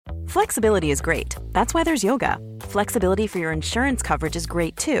Flexibility is great. That's why there's yoga. Flexibility for your insurance coverage is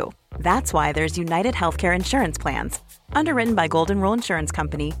great too. That's why there's United Healthcare Insurance Plans. Underwritten by Golden Rule Insurance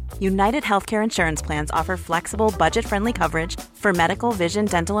Company, United Healthcare Insurance Plans offer flexible, budget-friendly coverage for medical, vision,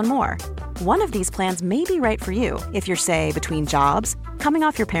 dental, and more. One of these plans may be right for you if you're, say, between jobs, coming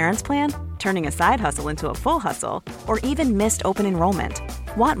off your parents' plan, turning a side hustle into a full hustle, or even missed open enrollment.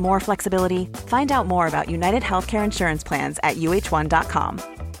 Want more flexibility? Find out more about United Healthcare Insurance Plans at uh1.com.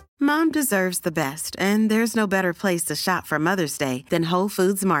 Mom deserves the best, and there's no better place to shop for Mother's Day than Whole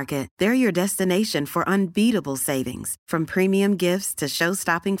Foods Market. They're your destination for unbeatable savings, from premium gifts to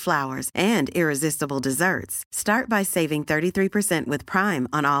show-stopping flowers and irresistible desserts. Start by saving 33% with Prime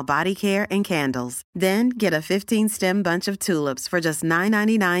on all body care and candles. Then get a 15-stem bunch of tulips for just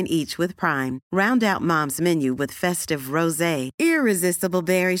 $9.99 each with Prime. Round out Mom's menu with festive rosé, irresistible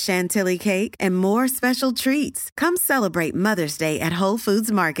berry chantilly cake, and more special treats. Come celebrate Mother's Day at Whole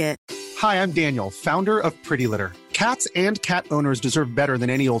Foods Market. Hi, I'm Daniel, founder of Pretty Litter. Cats and cat owners deserve better than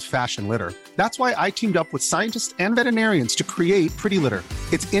any old-fashioned litter. That's why I teamed up with scientists and veterinarians to create Pretty Litter.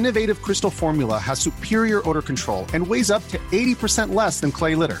 Its innovative crystal formula has superior odor control and weighs up to 80% less than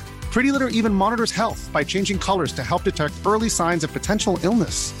clay litter. Pretty Litter even monitors health by changing colors to help detect early signs of potential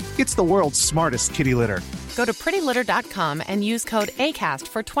illness. It's the world's smartest kitty litter. Go to prettylitter.com and use code ACAST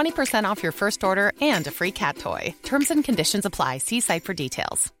for 20% off your first order and a free cat toy. Terms and conditions apply. See site for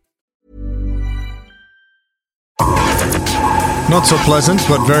details. Not so pleasant,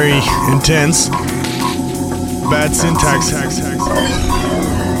 but very intense. Bad syntax.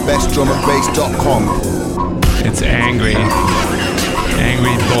 BestDrumAndBass.com. It's angry.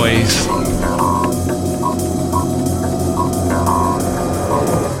 Angry boys.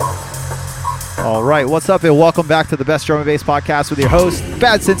 All right, what's up, and welcome back to the Best Drum and Bass Podcast with your host,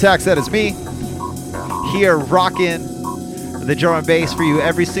 Bad Syntax. That is me, here rocking the drum and bass for you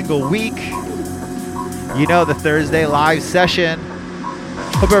every single week. You know, the Thursday live session.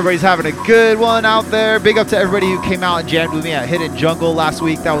 Hope everybody's having a good one out there. Big up to everybody who came out and jammed with me at Hidden Jungle last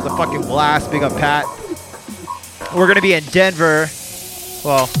week. That was a fucking blast. Big up, Pat. We're going to be in Denver.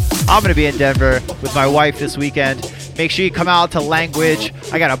 Well, I'm going to be in Denver with my wife this weekend. Make sure you come out to Language.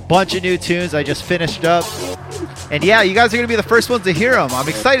 I got a bunch of new tunes I just finished up. And yeah, you guys are going to be the first ones to hear them. I'm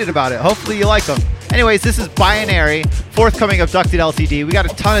excited about it. Hopefully you like them. Anyways, this is Binary, forthcoming Abducted LTD. We got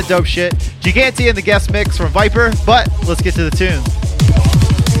a ton of dope shit. Gigante in the guest mix from Viper, but let's get to the tunes.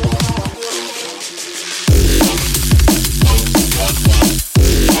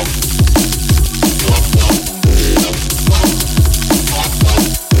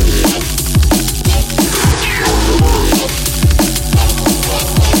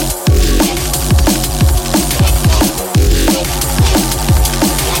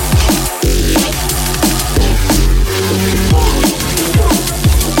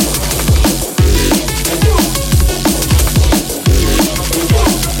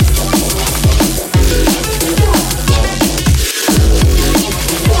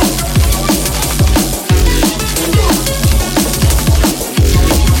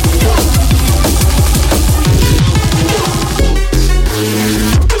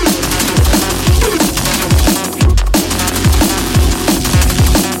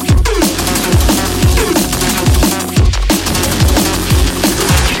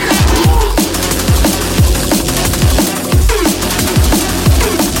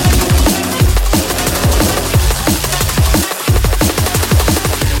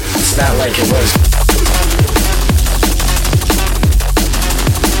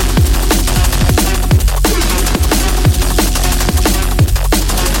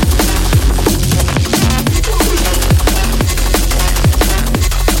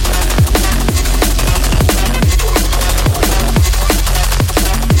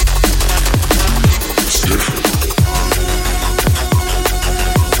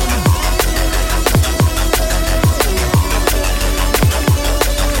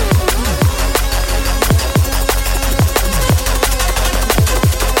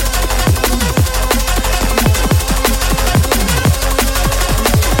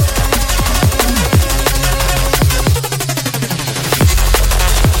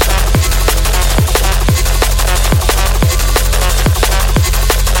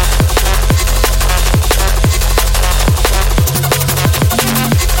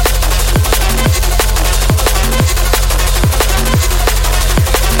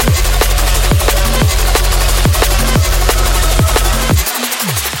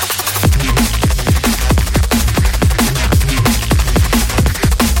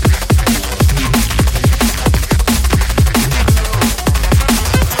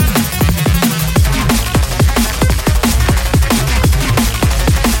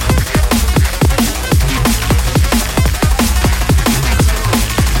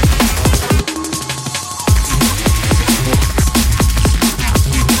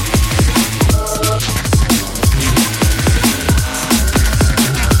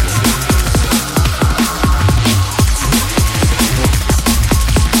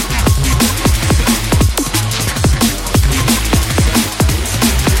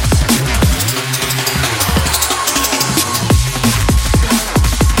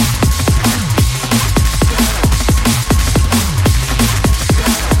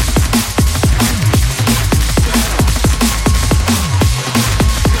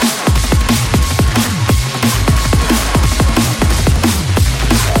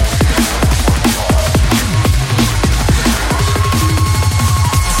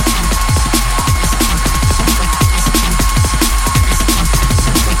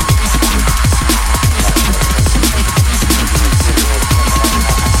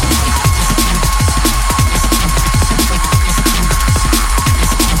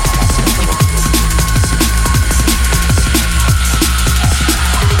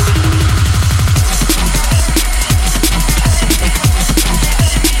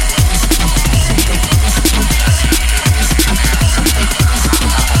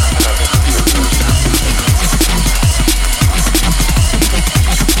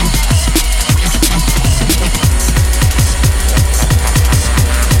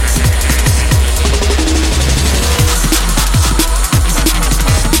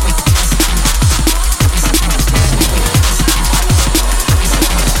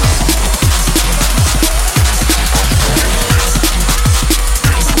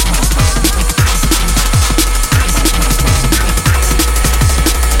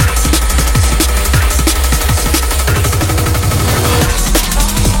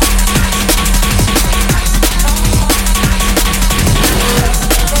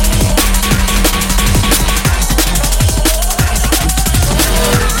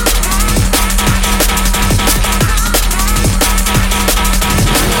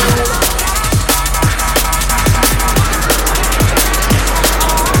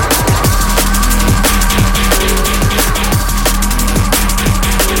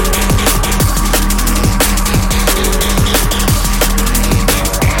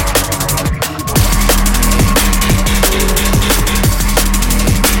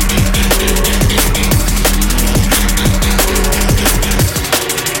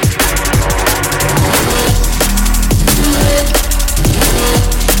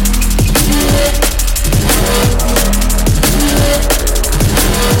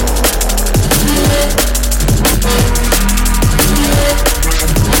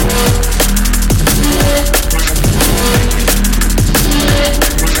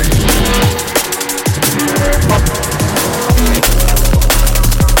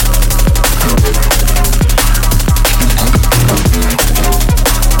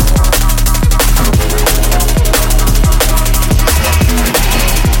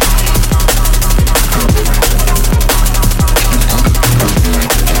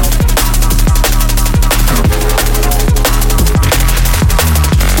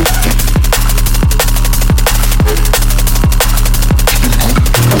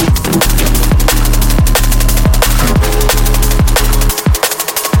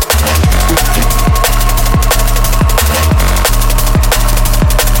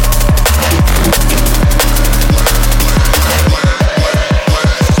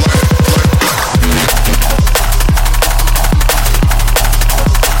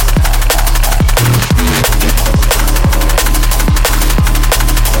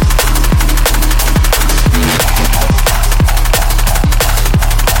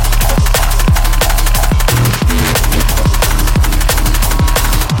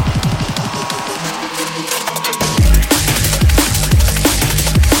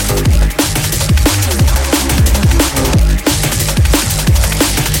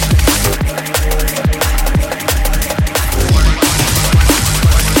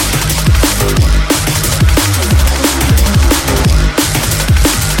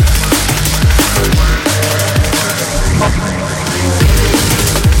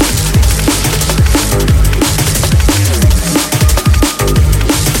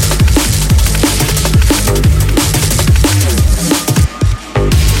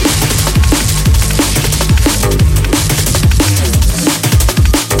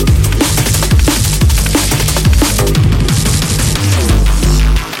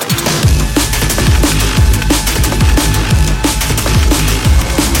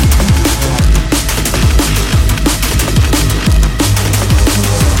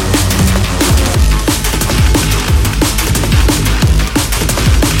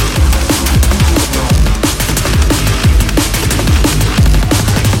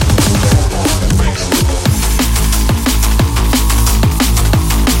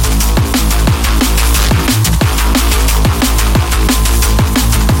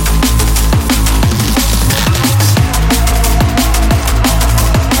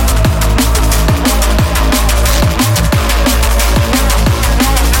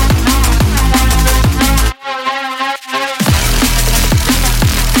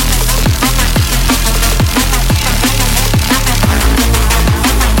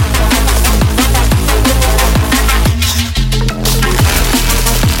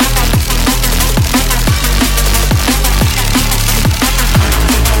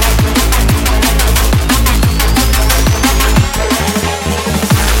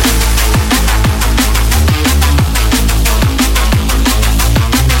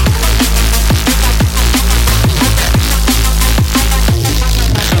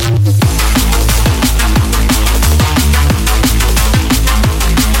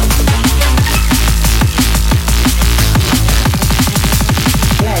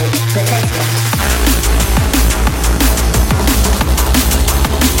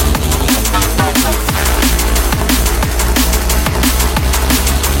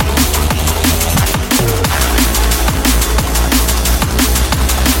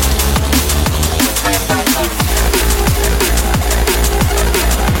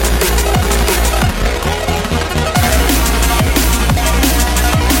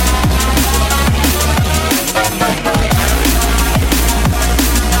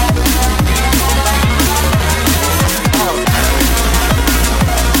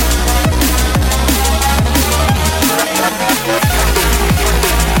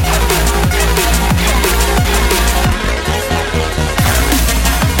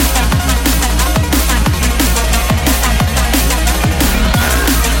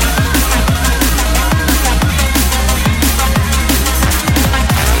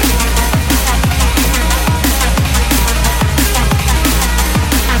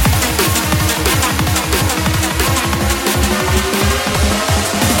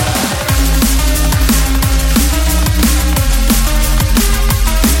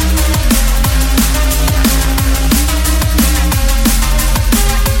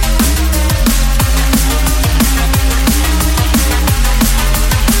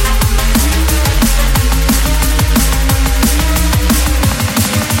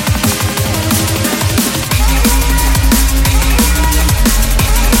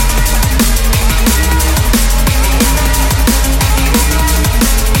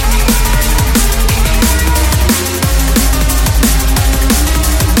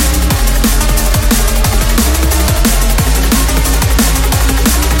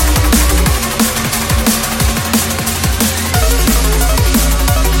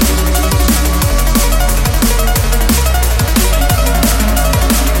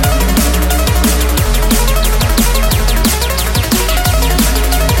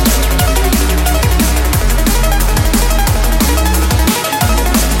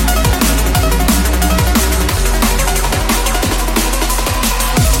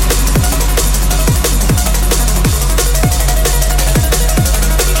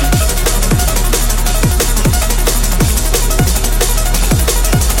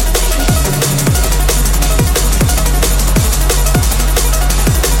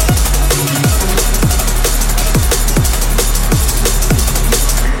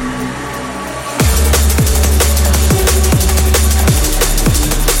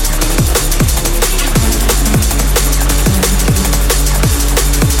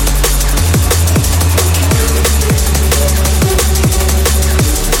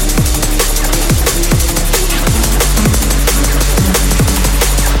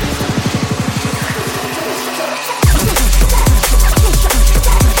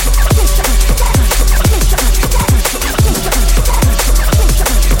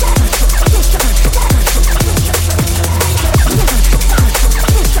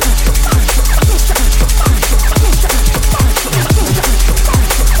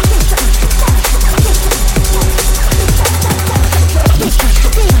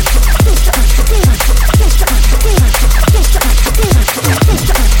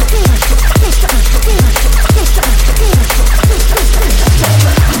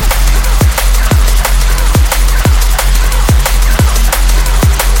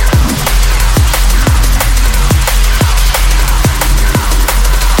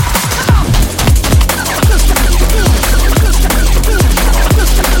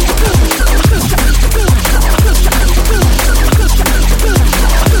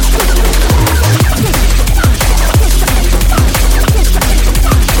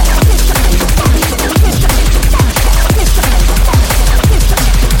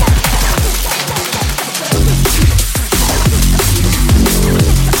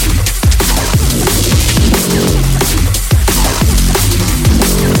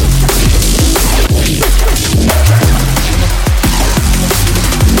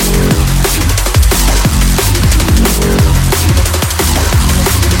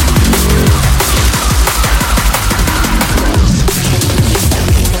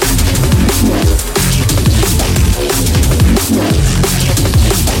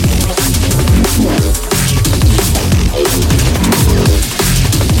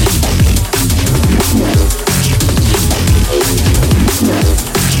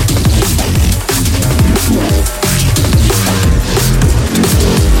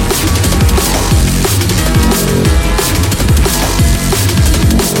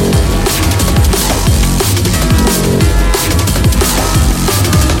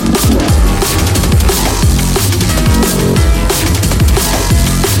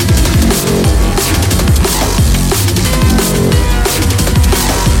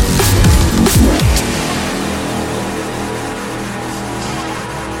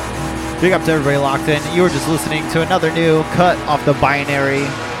 Big up to everybody locked in. You were just listening to another new cut off the Binary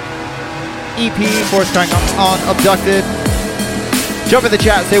EP, forthcoming on Abducted. Jump in the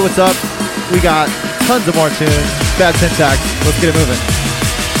chat, say what's up. We got tons of more tunes. Bad Syntax. Let's get it moving.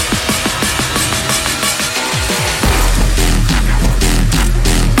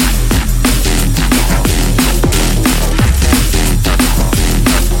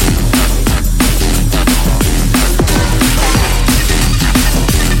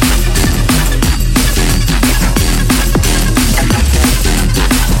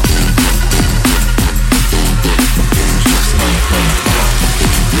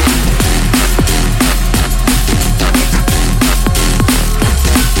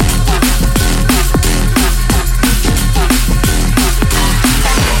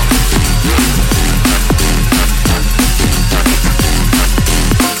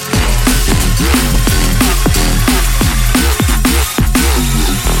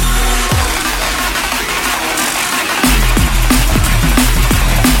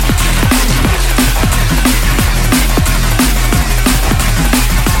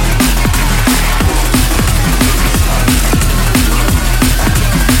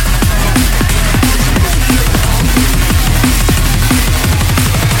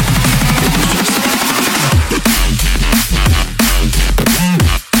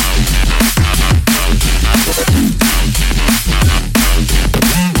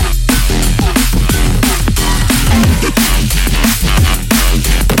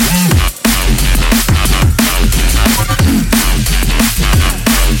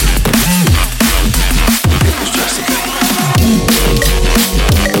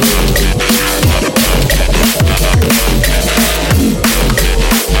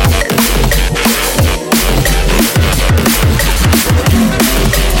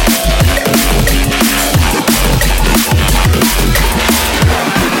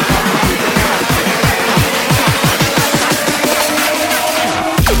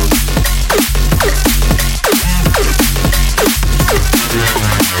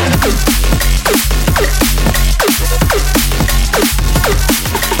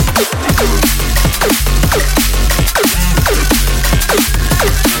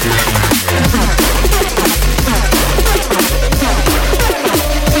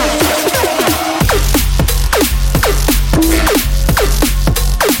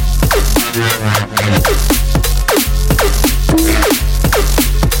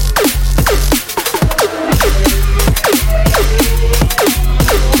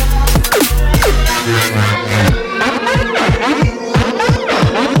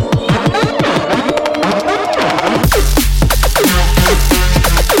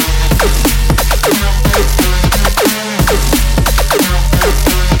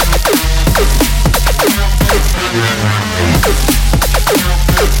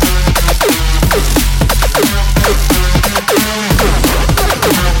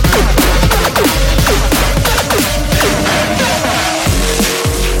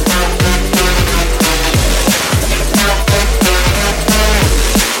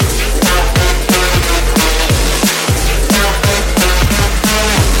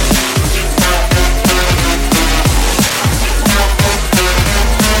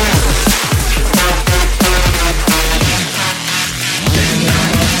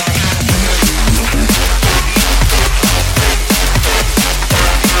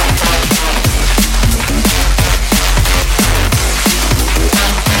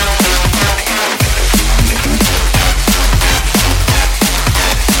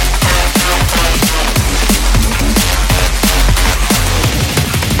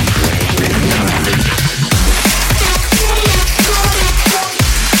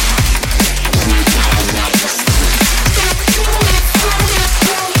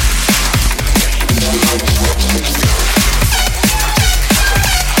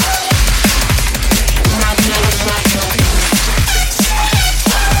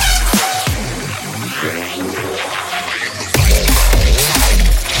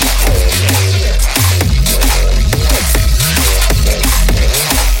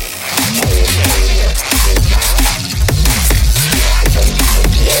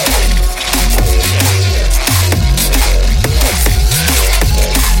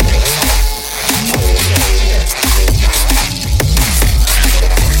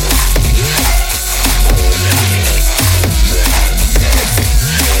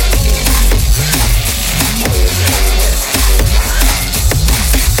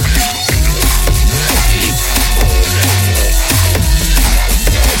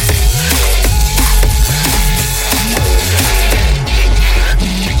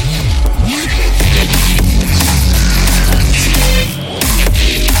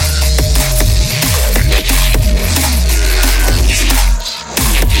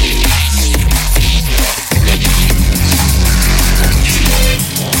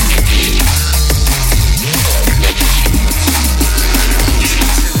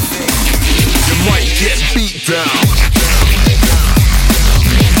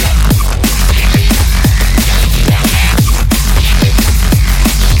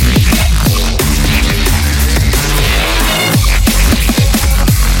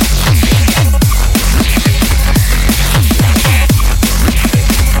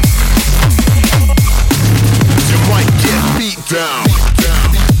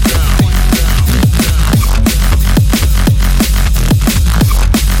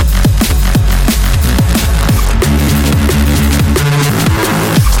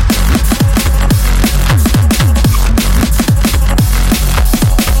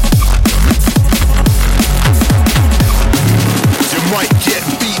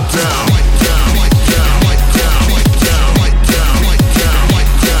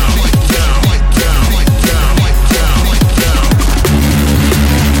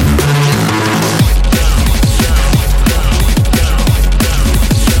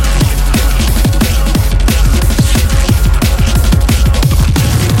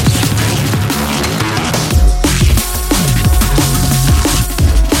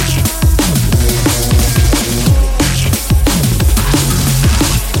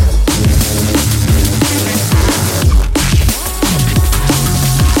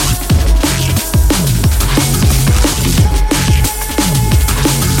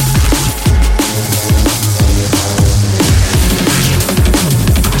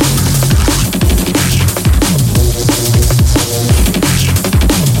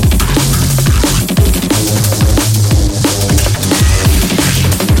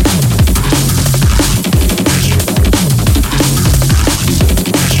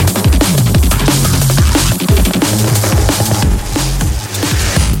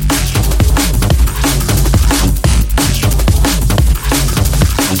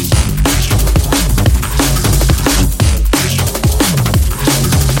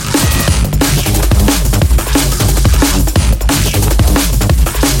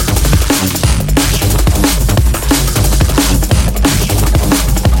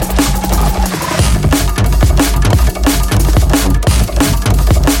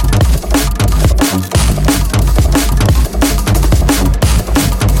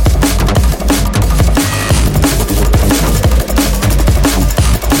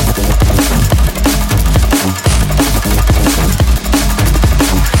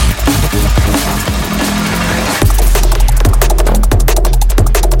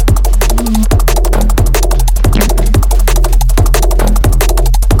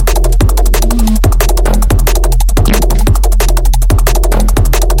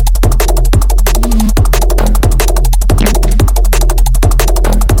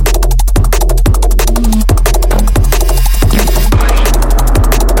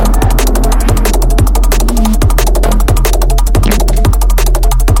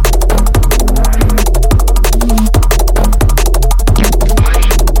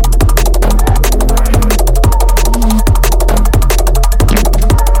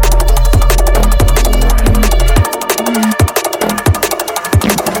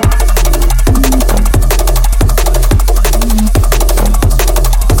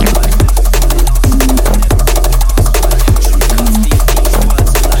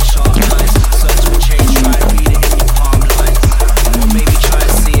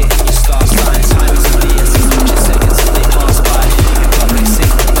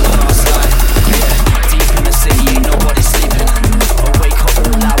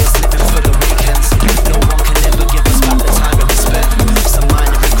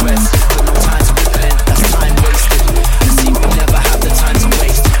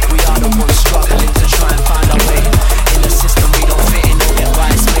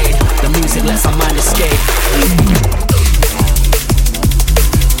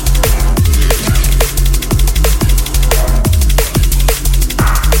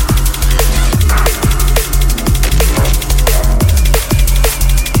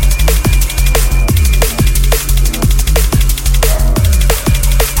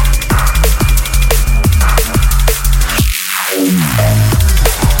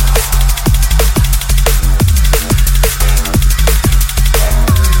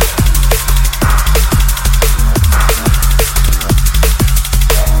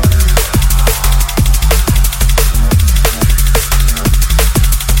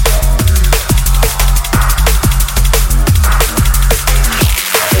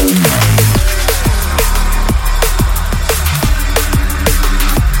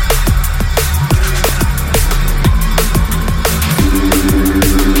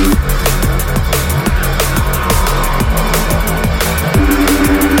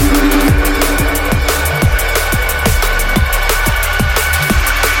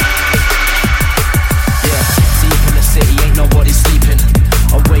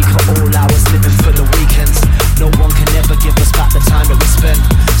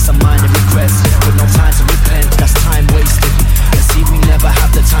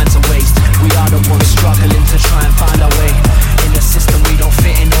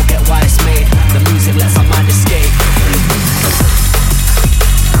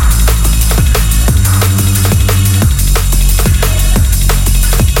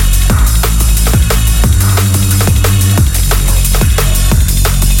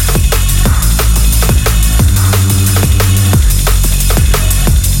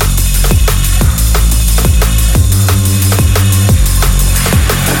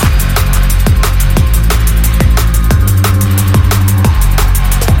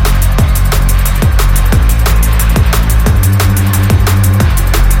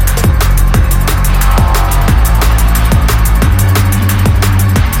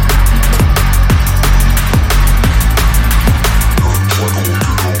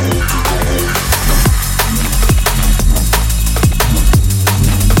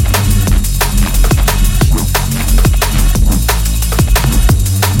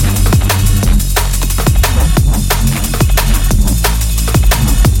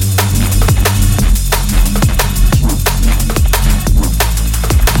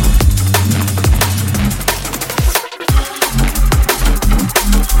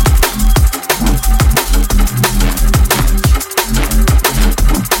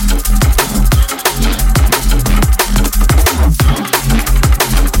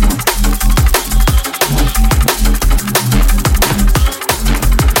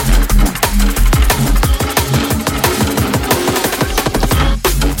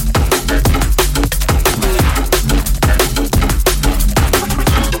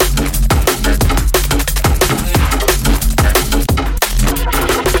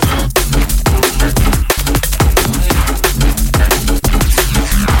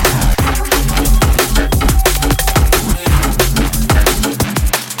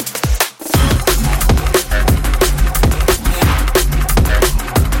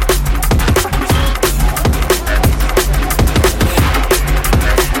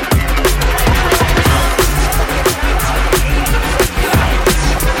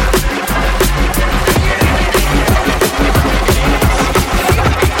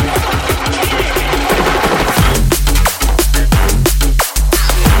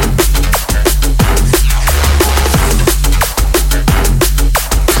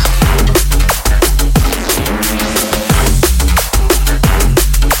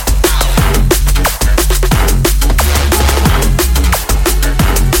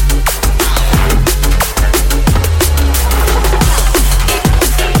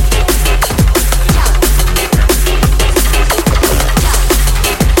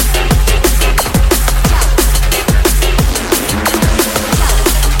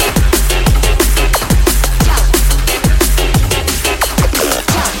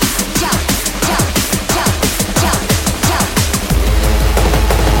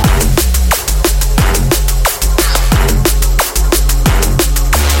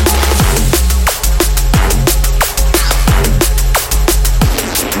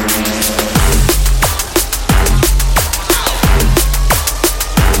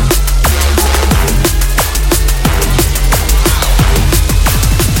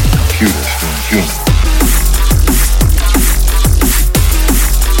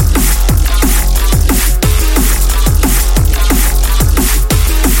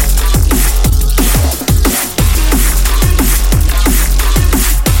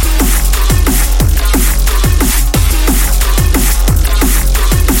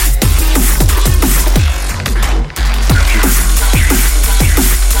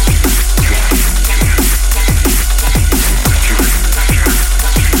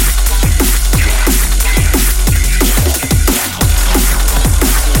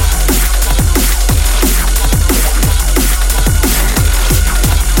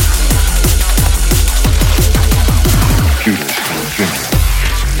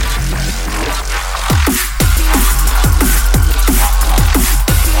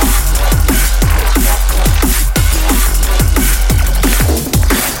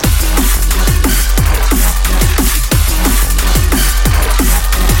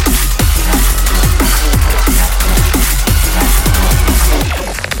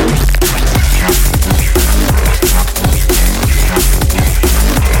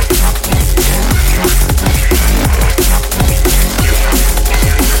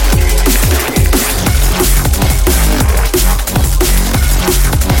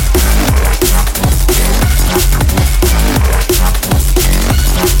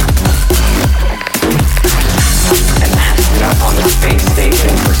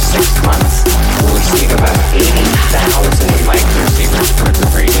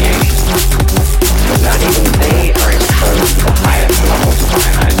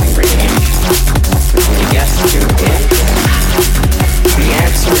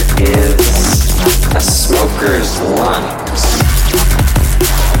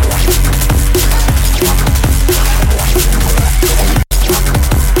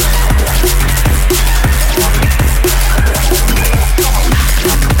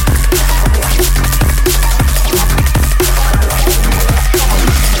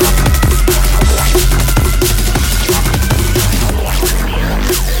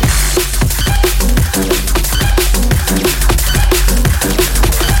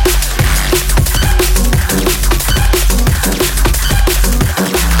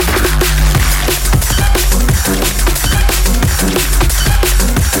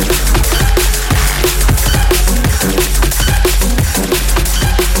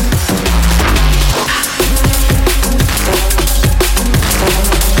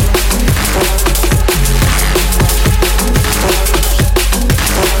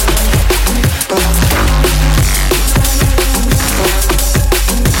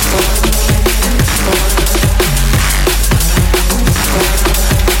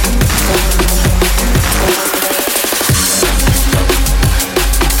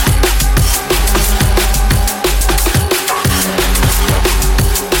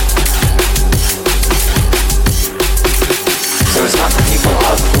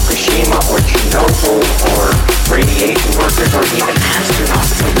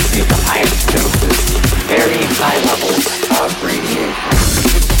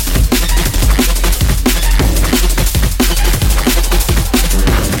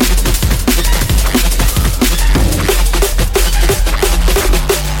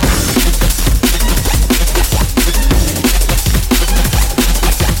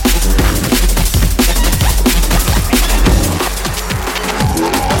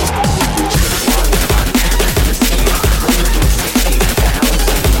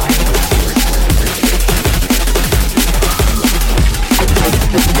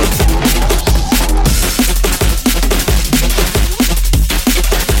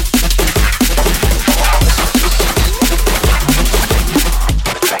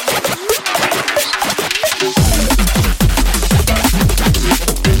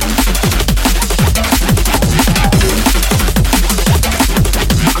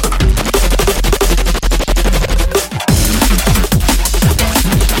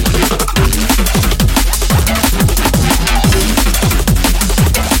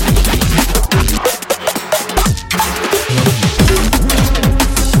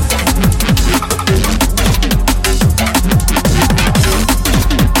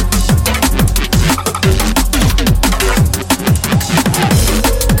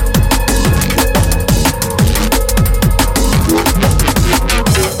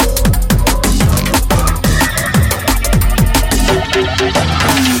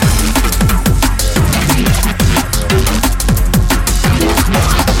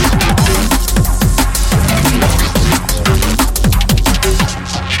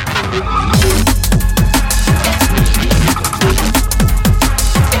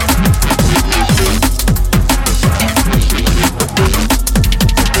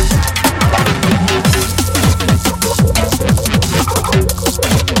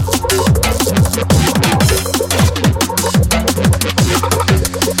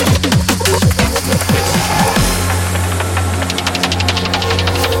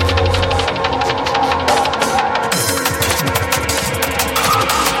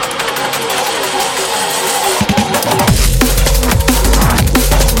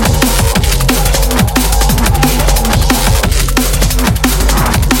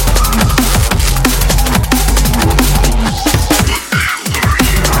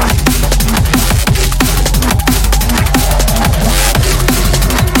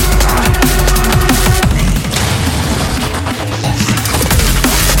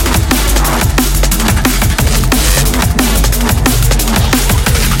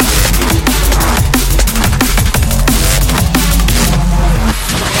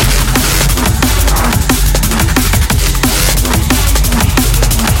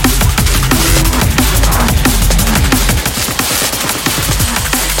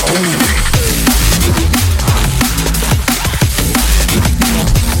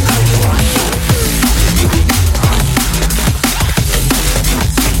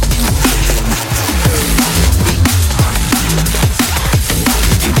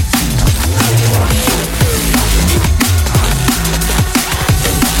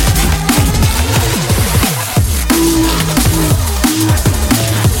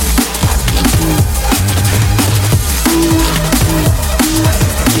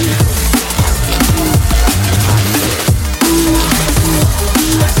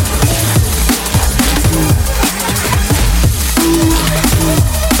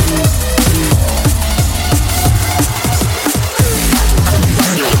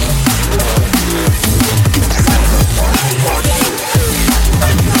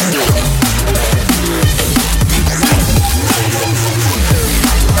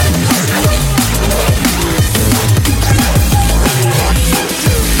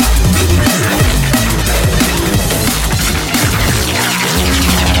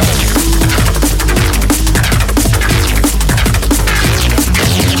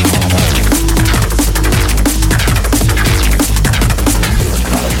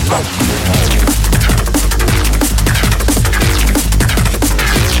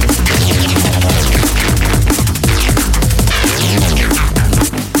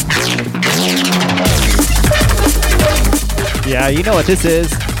 Yeah, you know what this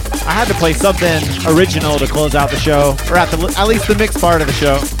is. I had to play something original to close out the show, or at least the mixed part of the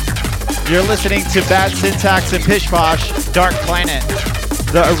show. You're listening to Bad Syntax and Pish Posh, Dark Planet,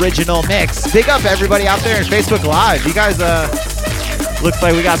 the original mix. Big up everybody out there in Facebook Live. You guys, looks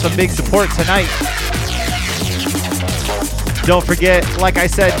like we got some big support tonight. Don't forget, like I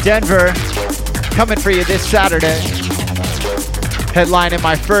said, Denver, coming for you this Saturday. Headlining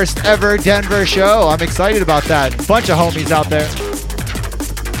my first ever Denver show. I'm excited about that. Bunch of homies out there.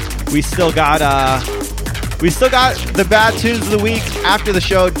 We still got the bad tunes of the week after the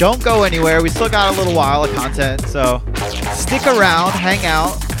show. Don't go anywhere. We still got a little while of content, so stick around, hang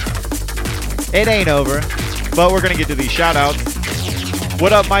out. It ain't over, but we're gonna get to these shout outs.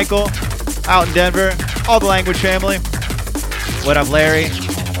 What up, Michael? Out in Denver. All the language family. What up, Larry?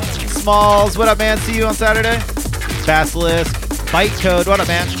 Smalls, what up, man? See you on Saturday. Basilisk. Bite Code, what up,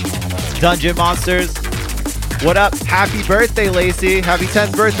 man? Dungeon Monsters, what up? Happy birthday, Lacey. Happy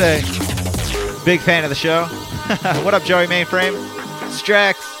 10th birthday. Big fan of the show. What up, Joey Mainframe?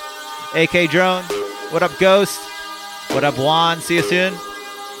 Strax, AK Drone, what up, Ghost? What up, Juan? See you soon.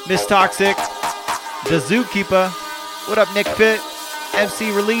 Miss Toxic, The Zookeeper, what up, Nick Fit? MC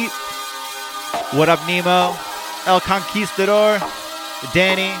Relite, what up, Nemo? El Conquistador,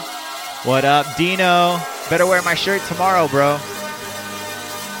 Danny, what up, Dino? Better wear my shirt tomorrow, bro.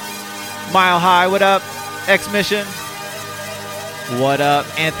 Mile High, what up? X-Mission. What up,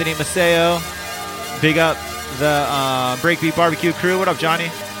 Anthony Maceo? Big up the Breakbeat Barbecue crew. What up, Johnny?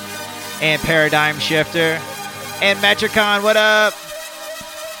 And Paradigm Shifter. And Metricon, what up?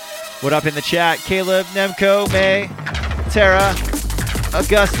 What up in the chat? Caleb, Nemco, May, Tara,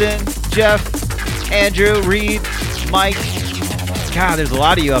 Augustin, Jeff, Andrew, Reed, Mike. God, there's a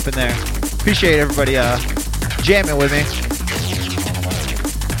lot of you up in there. Appreciate everybody jamming with me.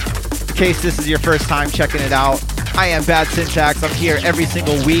 In case this is your first time checking it out, I am Bad Syntax. I'm here every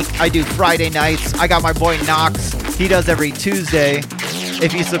single week. I do Friday nights. I got my boy Knox. He does every Tuesday.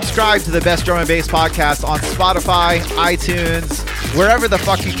 if you subscribe to the Best Drum and Bass podcast on Spotify, iTunes, wherever the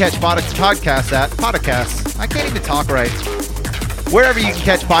fuck you catch podcasts at. Podcasts. I can't even talk right. Wherever you can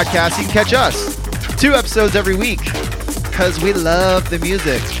catch podcasts, you can catch us. 2 episodes every week because we love the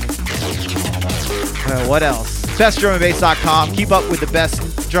music. What else? BestDrumAndBass.com. Keep up with the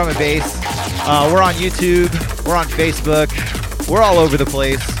best drum and bass. We're on YouTube. We're on Facebook. We're all over the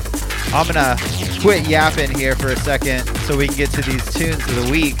place. I'm going to quit yapping here for a second so we can get to these tunes of the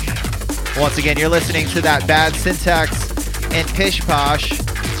week. Once again, you're listening to that Bad Syntax and Pish Posh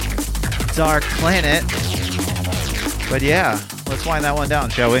Dark Planet. But yeah, let's wind that one down,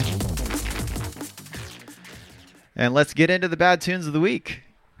 shall we? And let's get into the bad tunes of the week.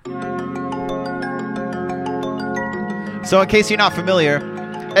 So in case you're not familiar,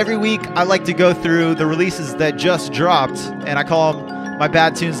 every week I like to go through the releases that just dropped, and I call them my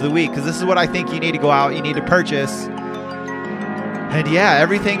bad tunes of the week, because this is what I think you need to go out, you need to purchase. And yeah,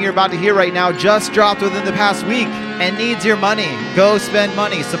 everything you're about to hear right now just dropped within the past week and needs your money. Go spend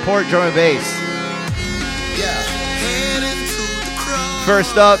money, support drum and bass.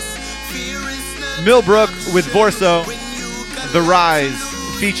 First up, Millbrook with Vorso, The Rise,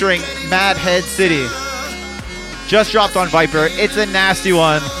 featuring Mad Head City. Just dropped on Viper. It's a nasty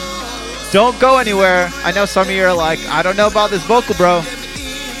one. Don't go anywhere. I know some of you are like, I don't know about this vocal, bro.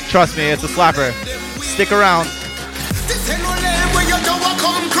 Trust me, it's a slapper. Stick around.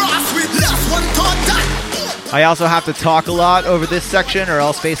 I also have to talk a lot over this section or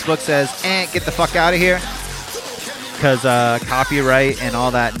else Facebook says, get the fuck out of here. Because copyright and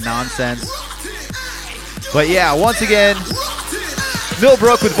all that nonsense. But yeah, once again,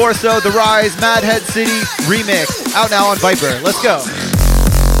 Millbrook with Vorso, The Rise, Mad Head City remix, out now on Viper. Let's go.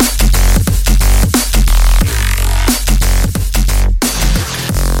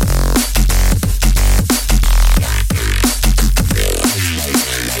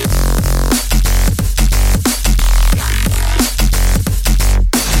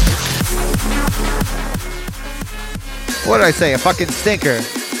 What did I say? A fucking stinker.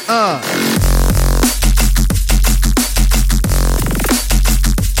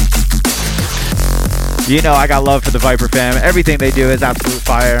 You know I got love for the Viper fam. Everything they do is absolute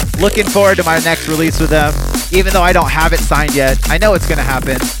fire. Looking forward to my next release with them. Even though I don't have it signed yet, I know it's gonna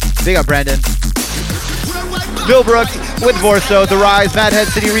happen. Big up Brandon. Millbrook with Vorso, The Rise, Mad Head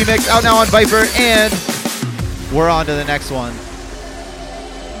City remix, out now on Viper, and we're on to the next one.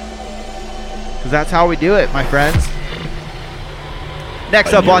 Because that's how we do it, my friends.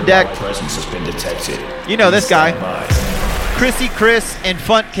 Next up on deck, you know this guy. Chrissy Chris and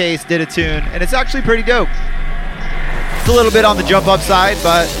Funtcase did a tune, and it's actually pretty dope. It's a little bit on the jump up side,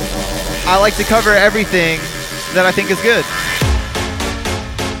 but I like to cover everything that I think is good.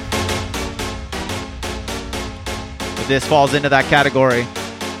 But this falls into that category.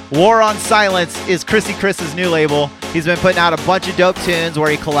 War on Silence is Chrissy Chris's new label. He's been putting out a bunch of dope tunes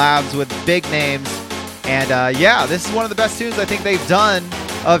where he collabs with big names. And yeah, this is one of the best tunes I think they've done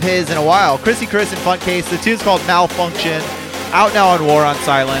of his in a while. Chrissy Chris and Funtcase. The tune's called Malfunction. Out now on War on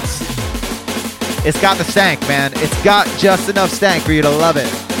Silence. It's got the stank, man. It's got just enough stank for you to love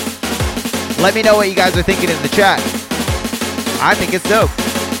it. Let me know what you guys are thinking in the chat. I think it's dope.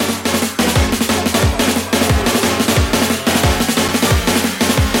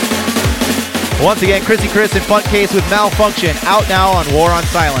 Once again, Chrissy Chris and Funtcase with Malfunction. Out now on War on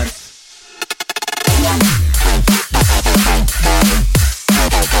Silence.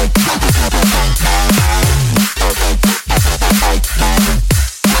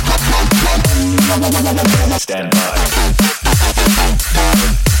 Stand by.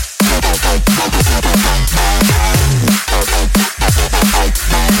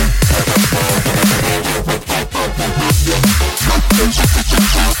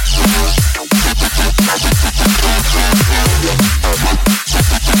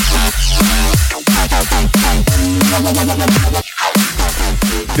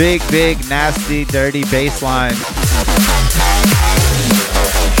 Big, big, nasty, dirty bass line.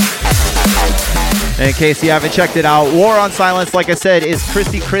 In case you haven't checked it out, War on Silence, like I said, is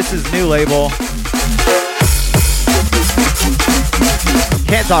Chrissy Chris's new label.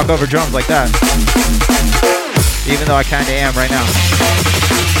 Can't talk over drums like that. Even though I kind of am right now.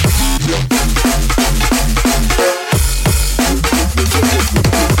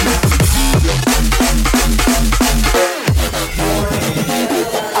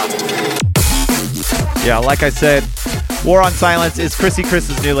 Yeah, like I said, War on Silence is Chrissy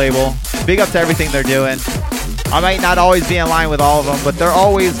Chris's new label. Big up to everything they're doing. I might not always be in line with all of them, but they're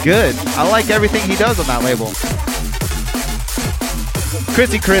always good. I like everything he does on that label.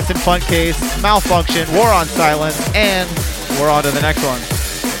 Chrissy Chris and Funtcase, Malfunction, War on Silence, and we're on to the next one.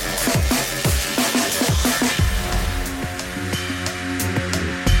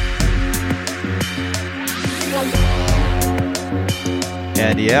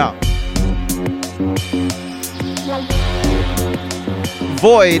 And yeah.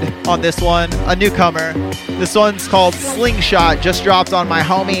 Void on this one, a newcomer. This one's called Slingshot, just dropped on my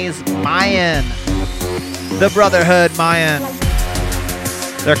homies Mayan. The Brotherhood Mayan.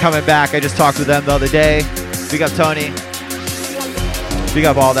 They're coming back. I just talked with them the other day. Big up Tony. Big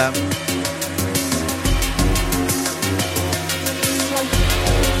up all them.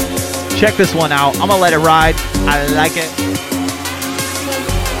 Check this one out. I'm gonna let it ride. I like it.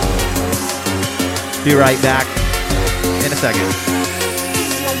 Be right back in a second.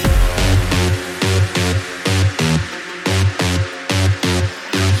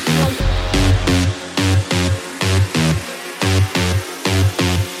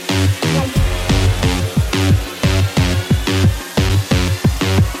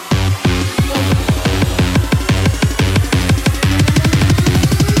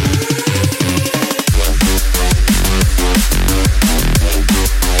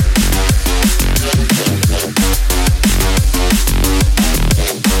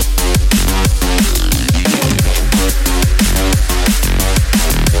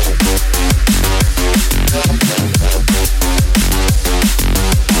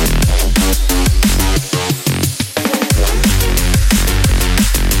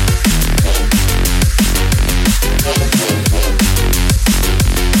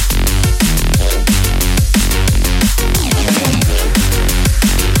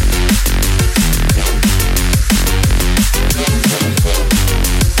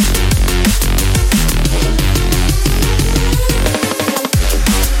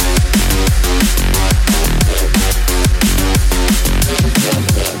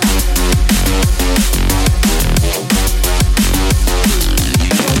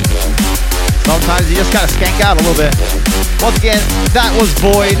 Gotta skank out a little bit. Once again, that was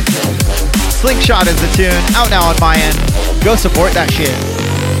Void. Slingshot is the tune. Out now on my end. Go support that shit.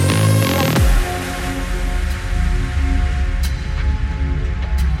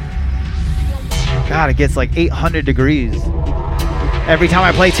 God, it gets like 800 degrees. Every time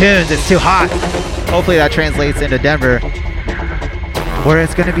I play tunes, it's too hot. Hopefully that translates into Denver, where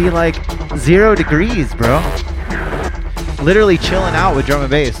it's gonna be like 0 degrees, bro. Literally chilling out with drum and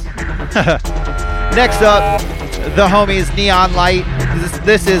bass. Next up, the homies Neon Light.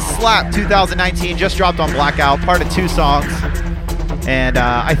 This is Slap 2019, just dropped on Blackout, part of 2 songs. And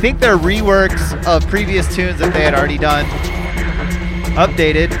I think they're reworks of previous tunes that they had already done,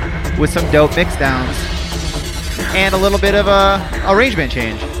 updated with some dope mix downs and a little bit of a arrangement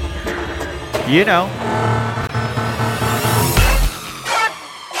change. You know.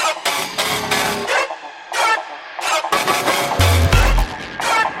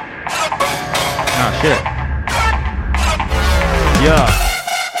 Shit. Yeah.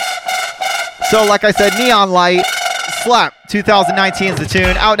 So like I said, Neon Light, Slap 2019 is the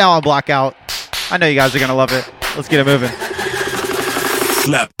tune. Out now on Blackout. I know you guys are gonna love it. Let's get it moving.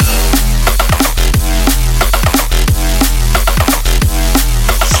 Slap.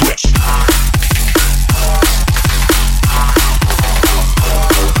 Switch.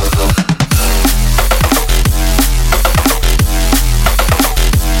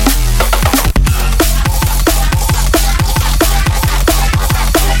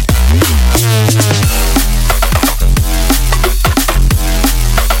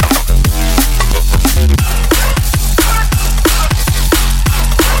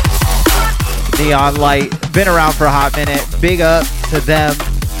 Neon Light, been around for a hot minute. Big up to them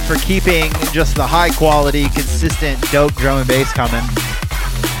for keeping just the high quality, consistent, dope drum and bass coming.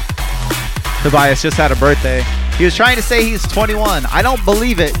 Tobias just had a birthday. He was trying to say he's 21. I don't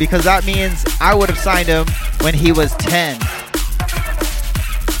believe it because that means I would have signed him when he was 10.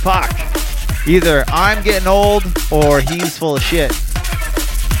 Fuck. Either I'm getting old or he's full of shit.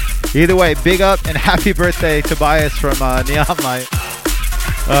 Either way, big up and happy birthday, Tobias from Neon Light.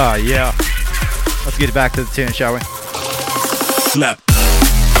 Oh, yeah. Let's get back to the tune, shall we? Slap.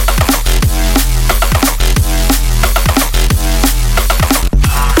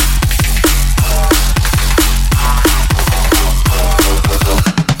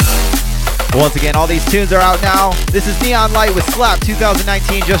 Once again, all these tunes are out now. This is Neon Light with Slap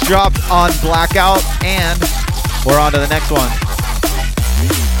 2019, just dropped on Blackout, and we're on to the next one.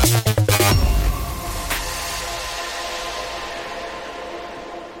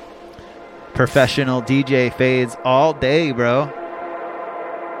 Professional DJ fades all day, bro.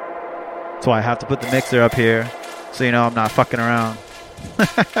 That's why I have to put the mixer up here so you know I'm not fucking around.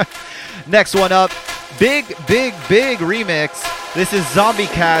 Next one up, big remix. This is Zombie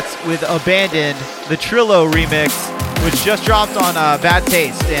Cats with Abandoned, the Trillo remix, which just dropped on Bad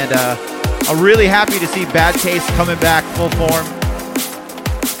Taste. And I'm really happy to see Bad Taste coming back full form.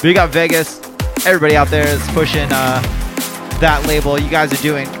 Big up Vegas. Everybody out there is pushing that label. You guys are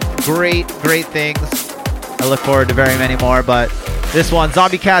doing great things. I look forward to very many more, but this one,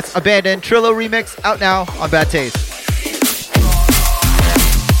 Zombie Cats Abandoned, Trillo remix, out now on Bad Taste.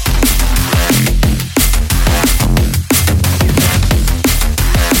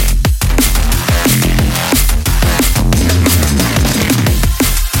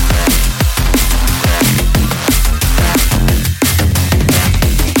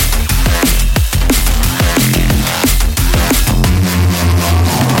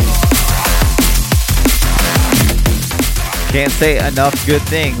 Can't say enough good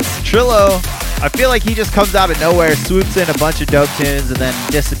things. Trillo, I feel like he just comes out of nowhere, swoops in a bunch of dope tunes, and then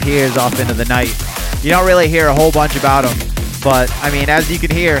disappears off into the night. You don't really hear a whole bunch about him, but I mean, as you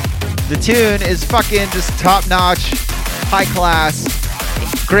can hear, the tune is fucking just top-notch, high-class,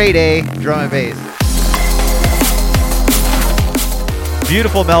 grade A drum and bass.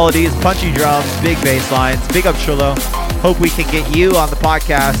 Beautiful melodies, punchy drums, big bass lines. Big up Trillo. Hope we can get you on the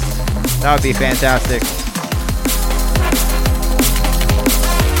podcast. That would be fantastic.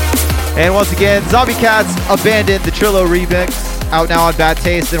 And once again, Zombie Cats Abandoned, the Trillo remix, out now on Bad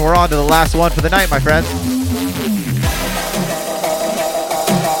Taste, and we're on to the last one for the night, my friends.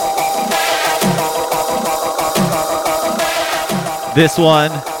 This one,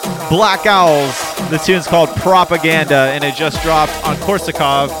 Black Owls. The tune's called Propaganda, and it just dropped on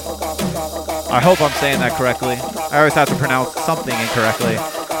Korsakov. I hope I'm saying that correctly. I always have to pronounce something incorrectly.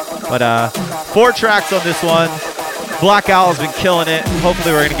 But 4 tracks on this one. Black Owl's been killing it.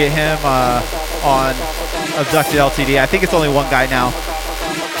 Hopefully we're going to get him on Abducted LTD. I think it's only one guy now.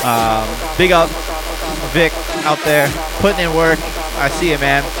 Big up Vic out there, putting in work. I see it,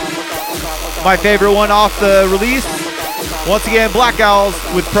 man. My favorite one off the release, once again, Black Owls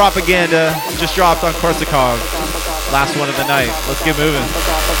with Propaganda. Just dropped on Korsakov. Last one of the night. Let's get moving.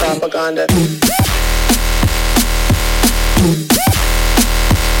 Propaganda.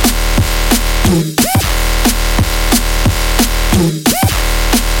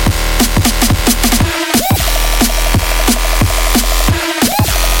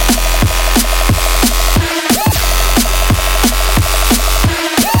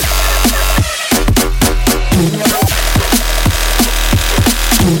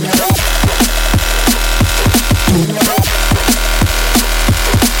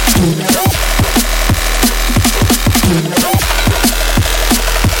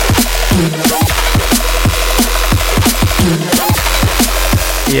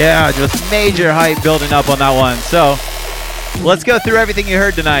 Yeah, just major hype building up on that one. So let's go through everything you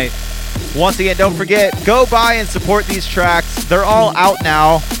heard tonight. Once again, don't forget, go buy and support these tracks. They're all out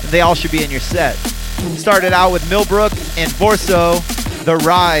now, and they all should be in your set. Started out with Millbrook and Vorso, The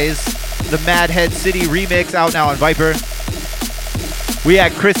Rise, the Madhead City remix, out now on Viper. We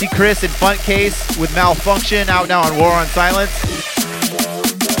had Chrissy Chris and Funtcase with Malfunction, out now on War on Silence.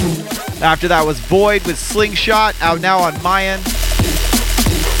 After that was Void with Slingshot, out now on Mayan.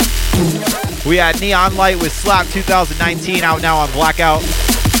 We had Neon Light with Slap 2019, out now on Blackout.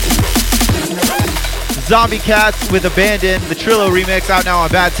 Zombie Cats with Abandoned, the Trillo remix, out now on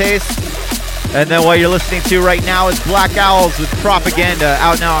Bad Taste. And then what you're listening to right now is Black Owls with Propaganda,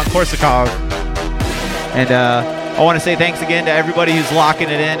 out now on Korsakov. And I want to say thanks again to everybody who's locking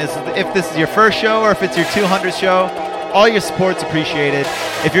it in. If this is your first show or if it's your 200th show, all your support's appreciated.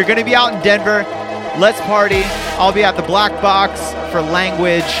 If you're going to be out in Denver, let's party. I'll be at the Black Box for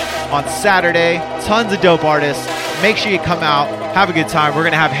Language on Saturday. Tons of dope artists. Make sure you come out, have a good time. We're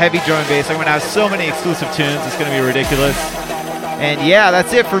going to have heavy drum and bass. I'm going to have so many exclusive tunes. It's going to be ridiculous. And yeah,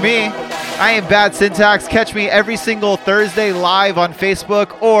 that's it for me. I am Bad Syntax. Catch me every single Thursday live on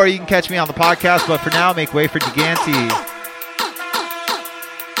Facebook, or you can catch me on the podcast. But for now, make way for Gigante.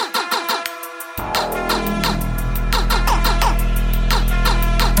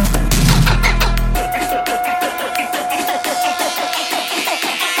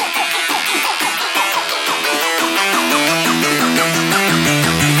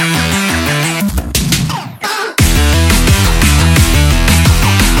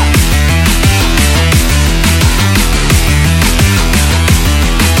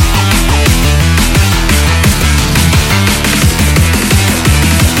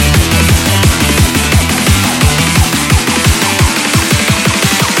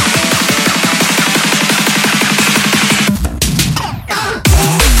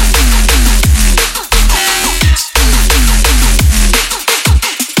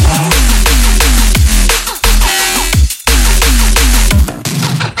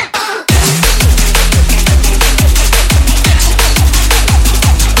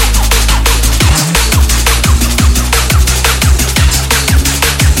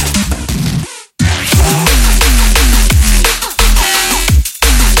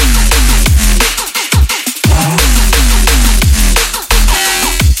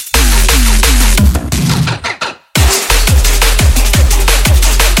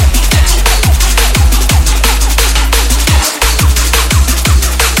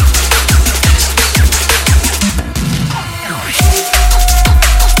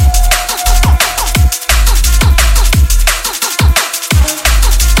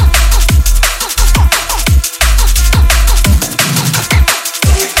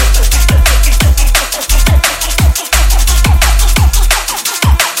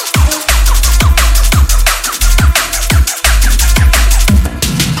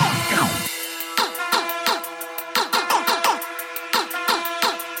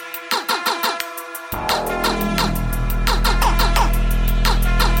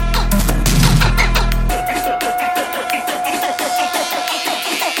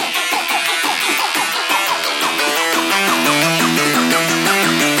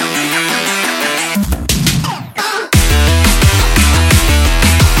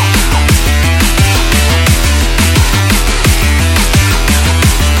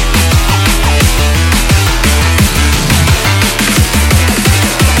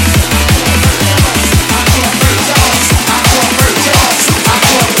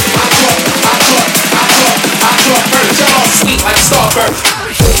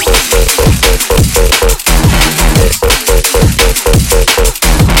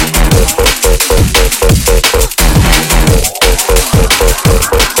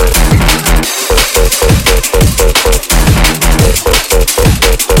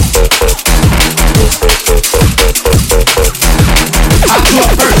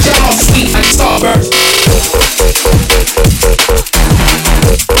 Starburst.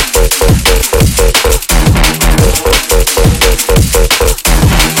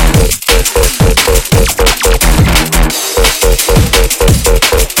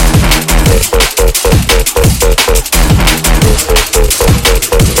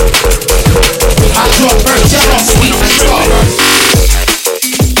 I drop burst, y'all sweet Starburst.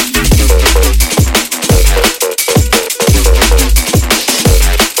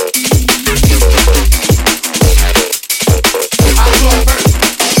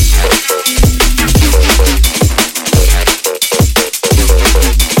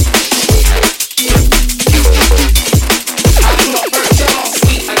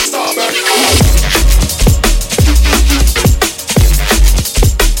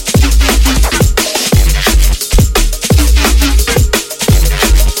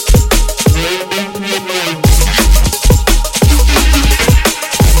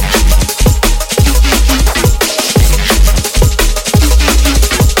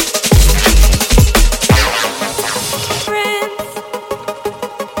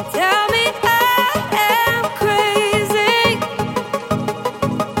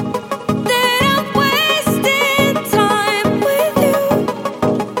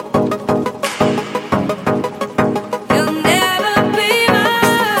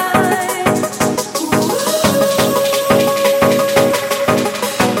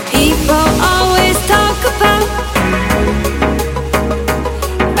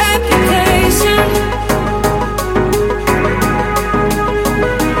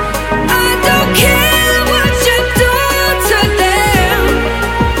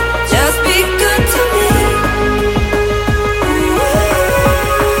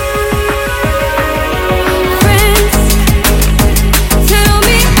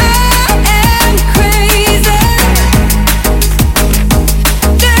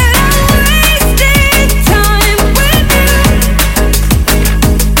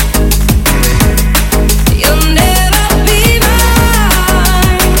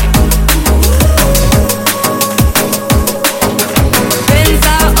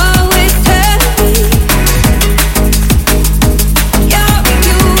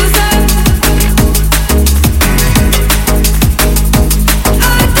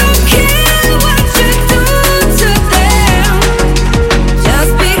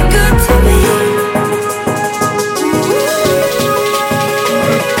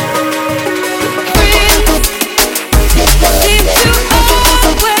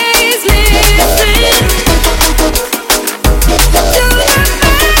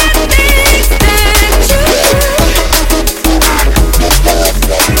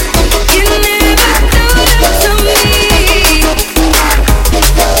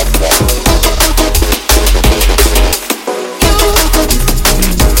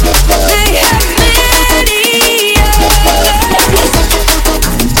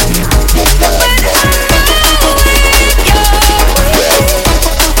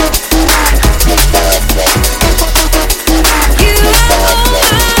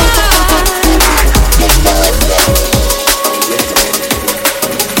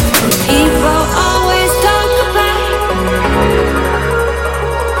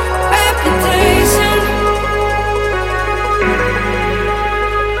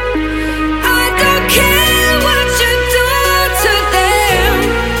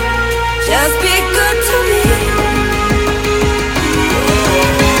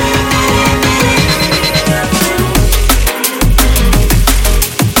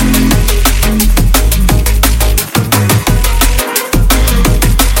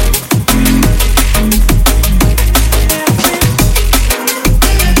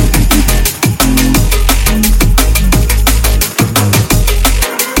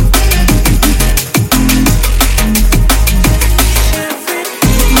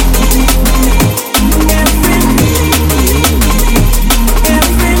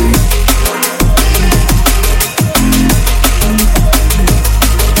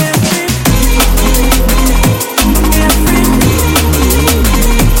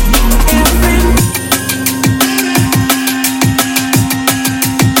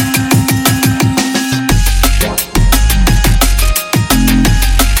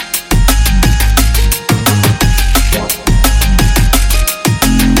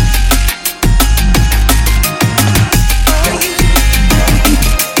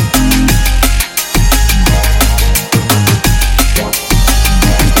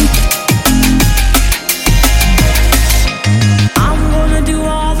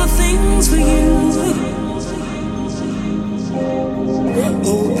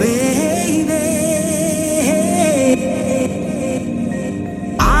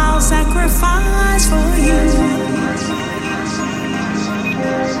 just for you.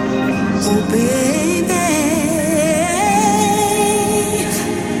 Oh, baby.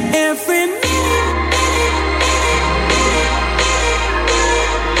 Every minute.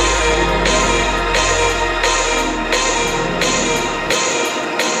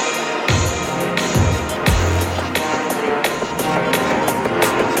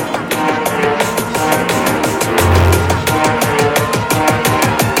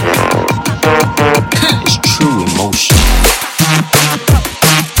 It's true emotion.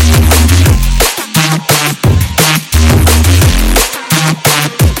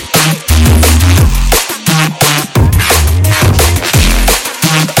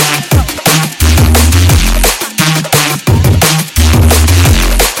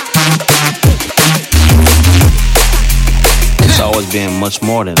 It's always been much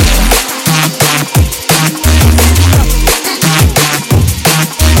more than that.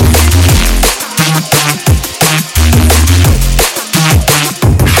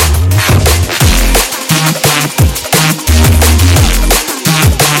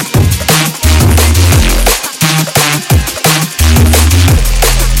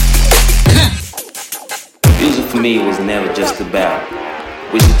 Music for me was never just about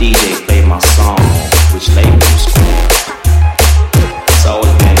which DJ played my song, which label was cool. It's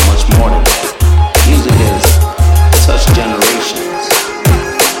always been much more than that. Music has touched generations,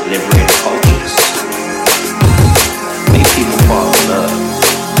 liberated cultures, made people fall in love,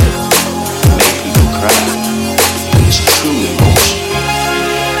 made people cry. It's true emotion.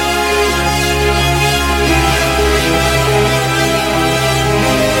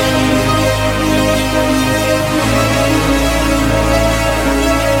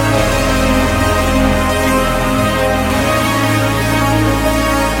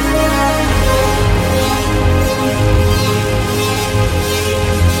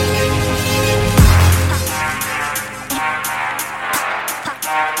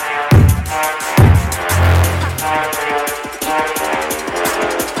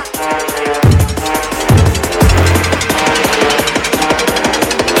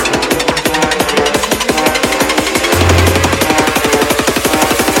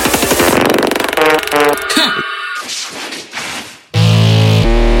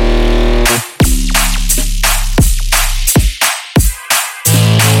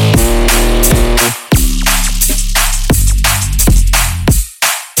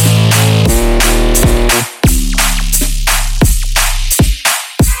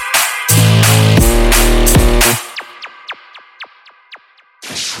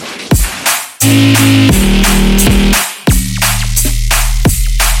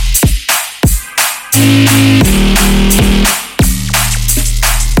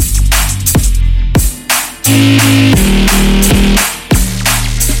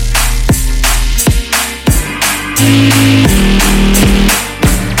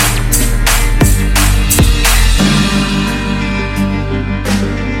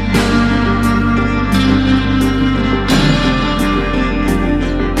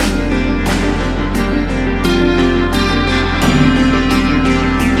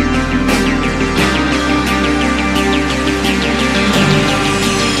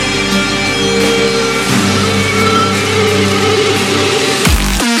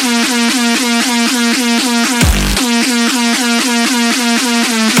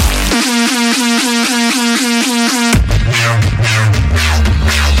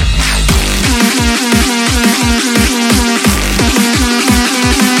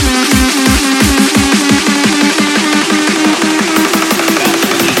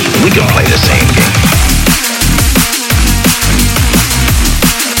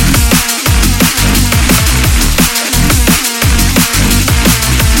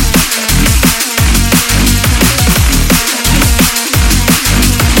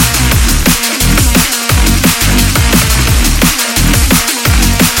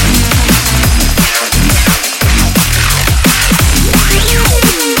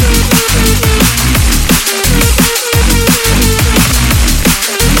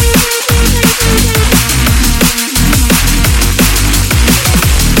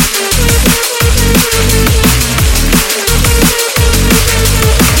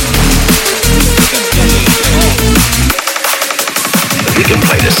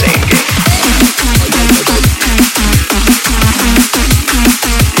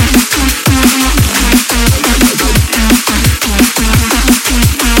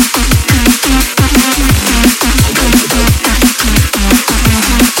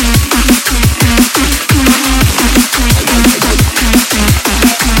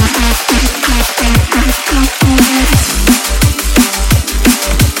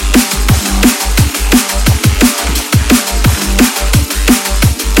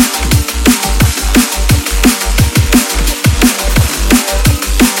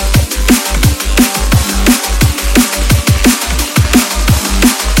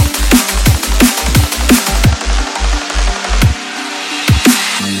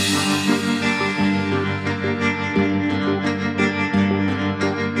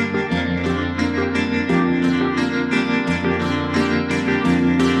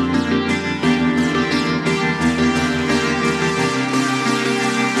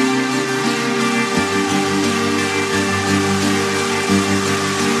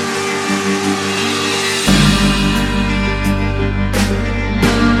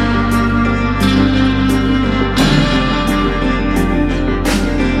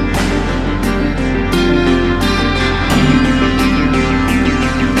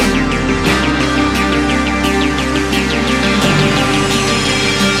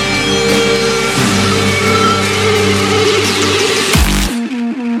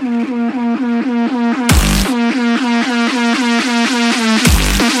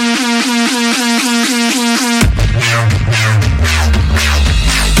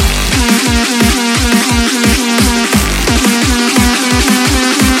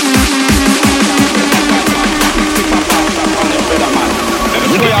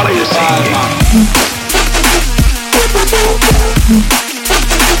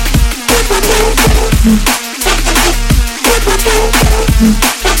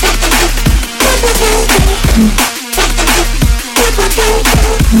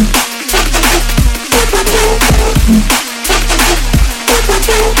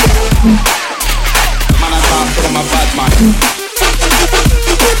 Man, I talk to them a bad man.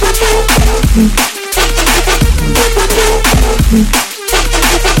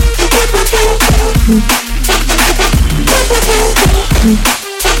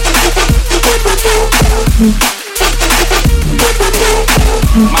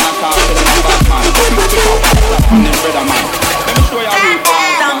 On them brother man. Let me show you how we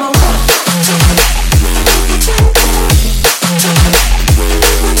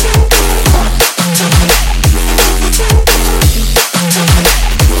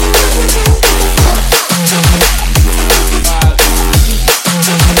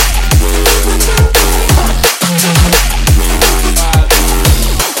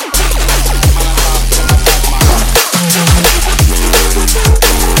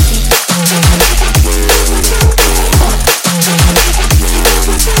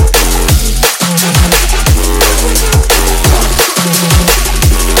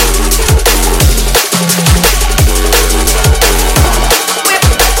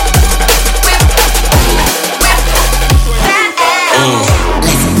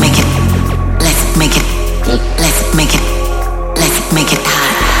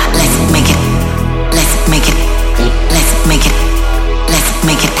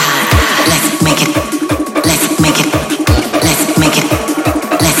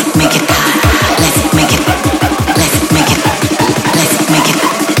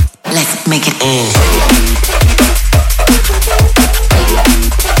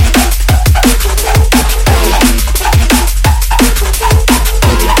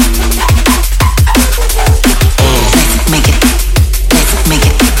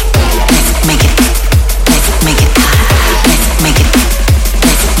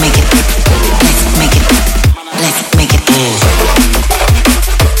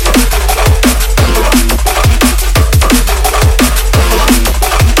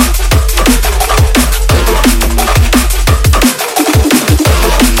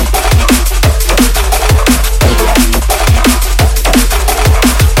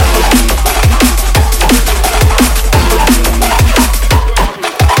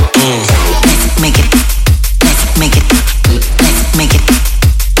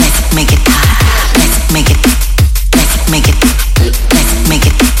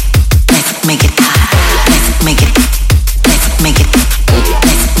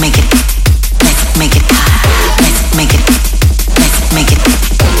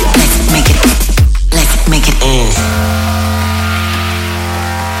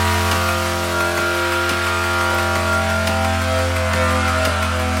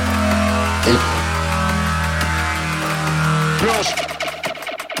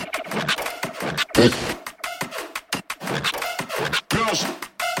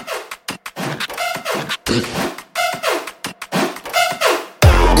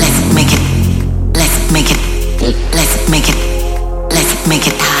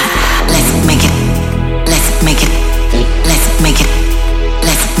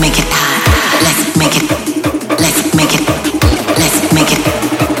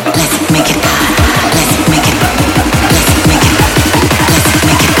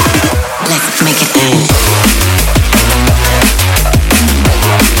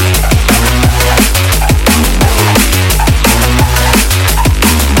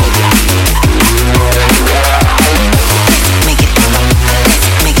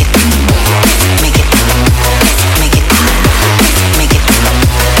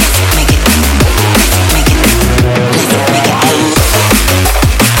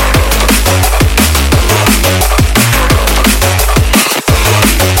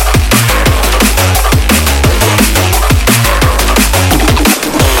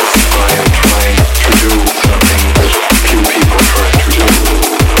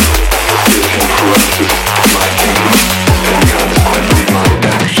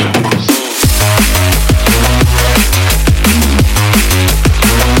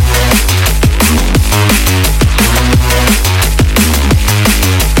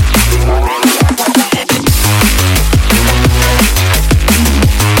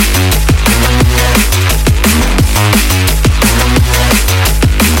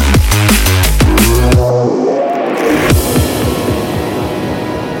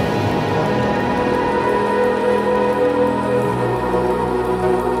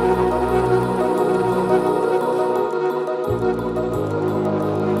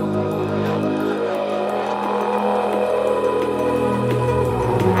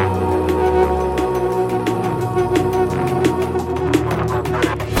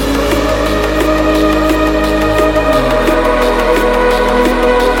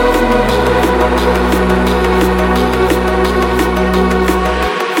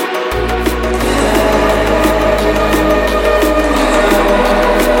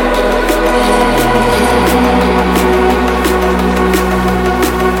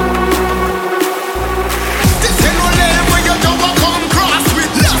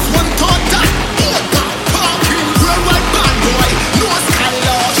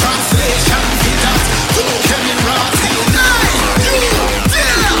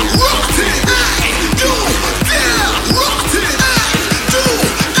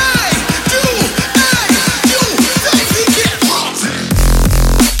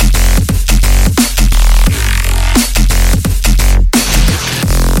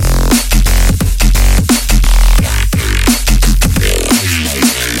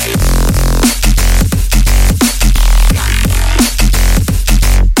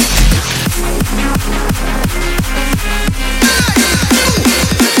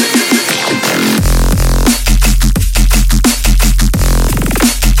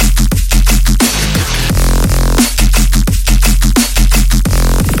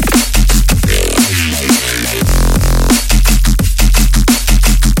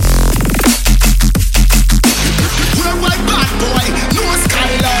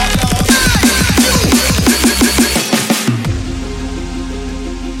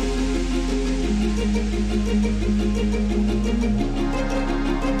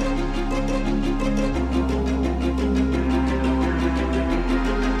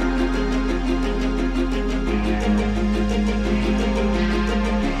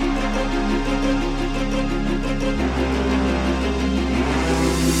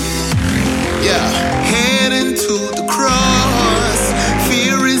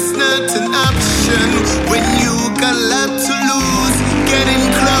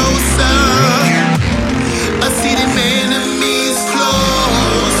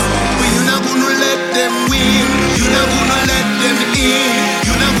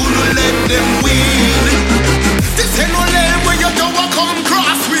no let them win. This ain't no lane where you don't come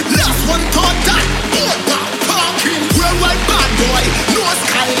cross with. Last one thought that, back parking. Worldwide bad boy, no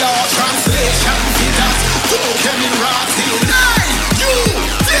Skylar translation. Fitters, don't get me rotting. Hey, you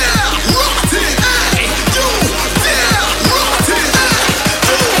there, rotting. Hey, you there, rotting.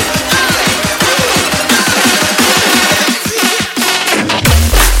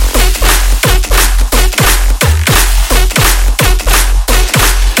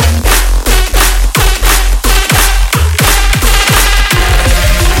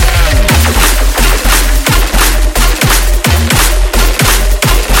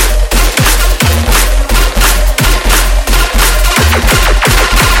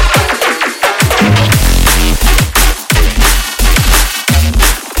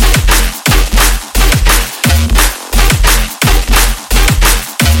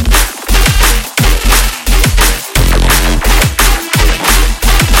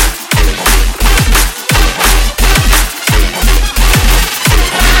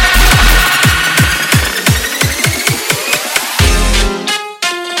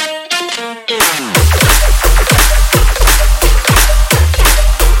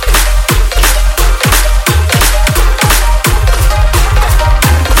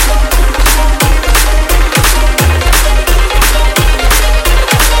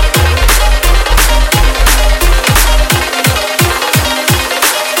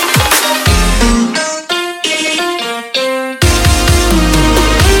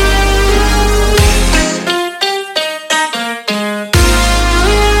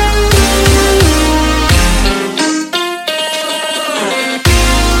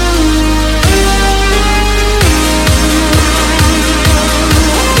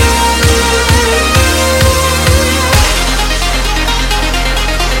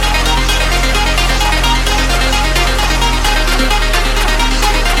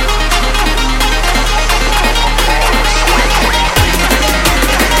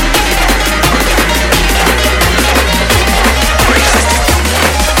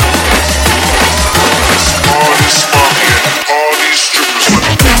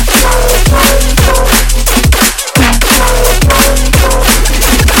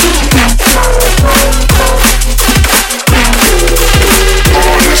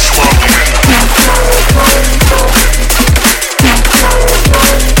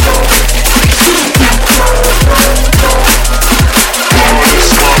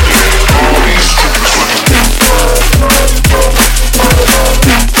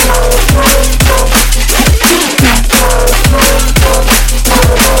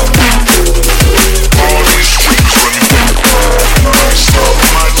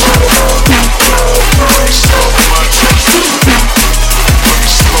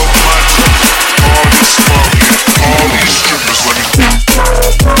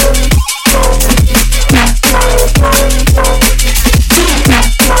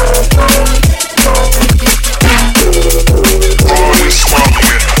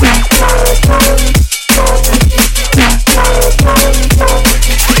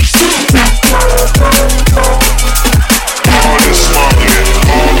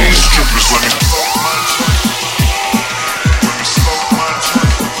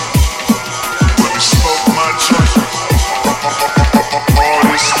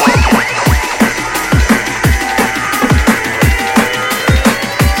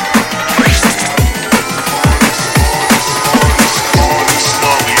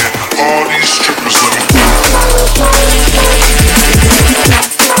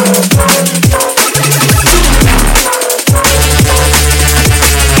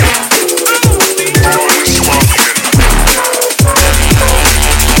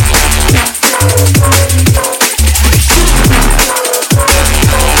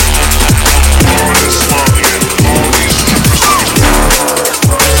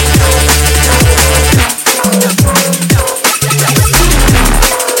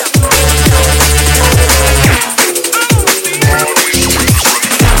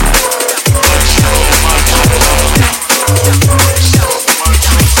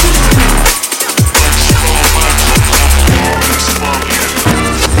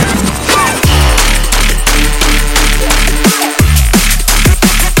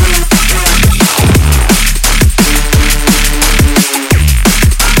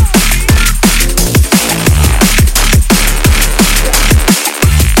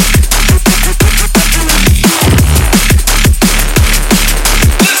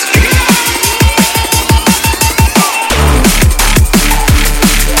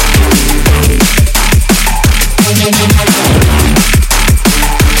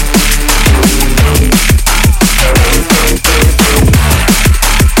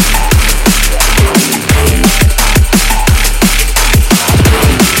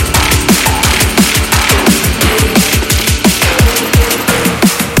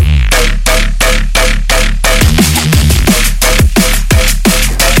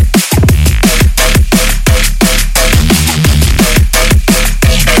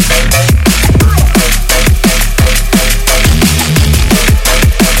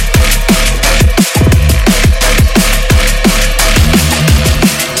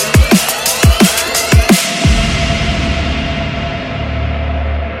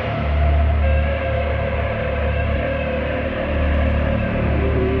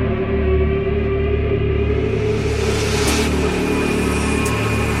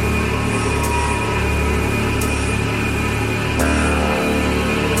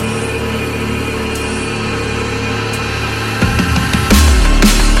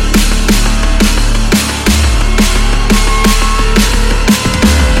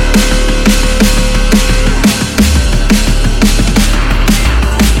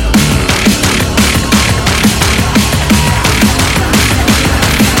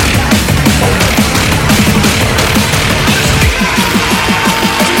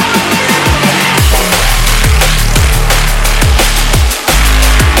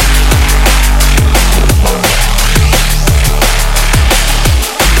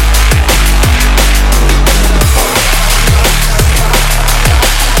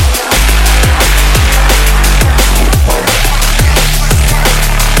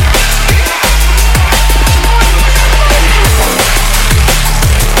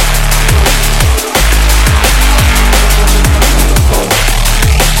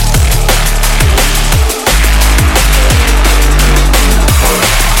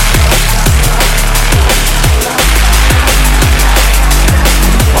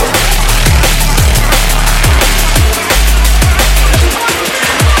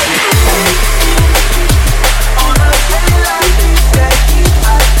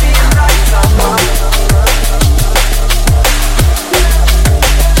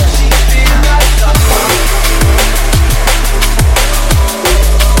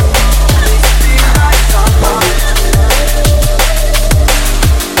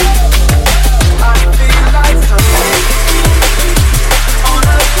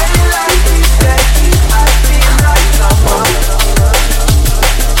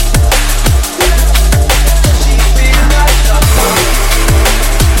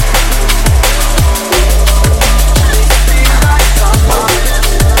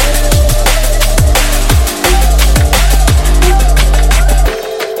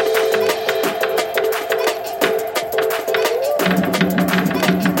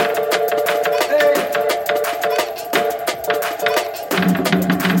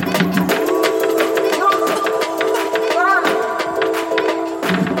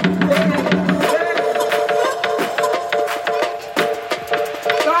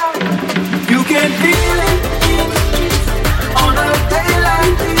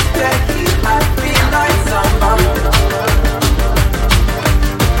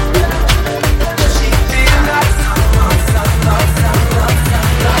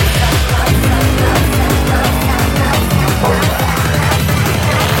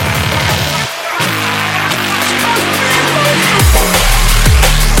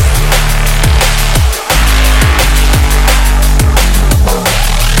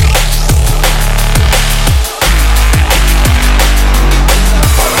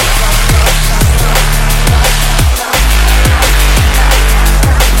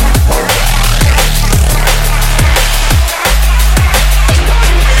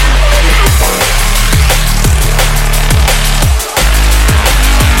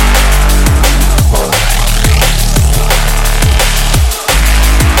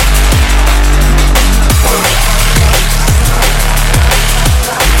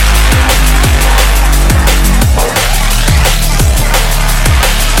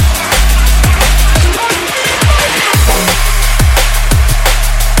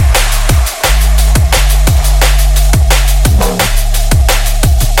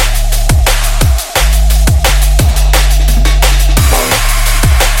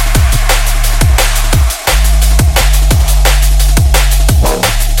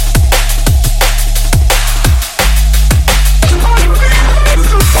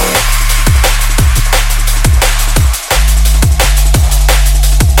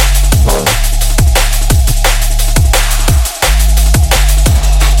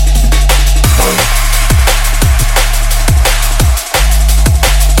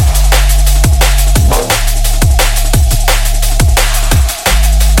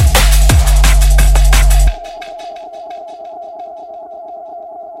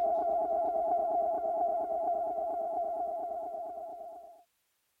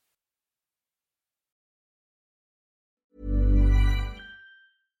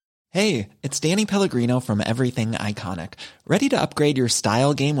 Hey, it's Danny Pellegrino from Everything Iconic. Ready to upgrade your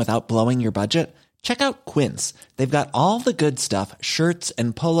style game without blowing your budget? Check out Quince. They've got all the good stuff, shirts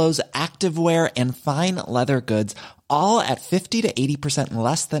and polos, activewear, and fine leather goods, all at 50 to 80%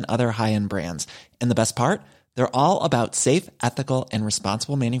 less than other high-end brands. And the best part? They're all about safe, ethical, and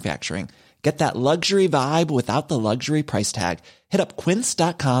responsible manufacturing. Get that luxury vibe without the luxury price tag. Hit up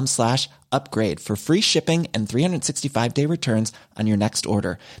quince.com/upgrade for free shipping and 365-day returns on your next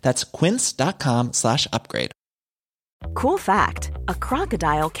order. That's quince.com/upgrade. Cool fact, a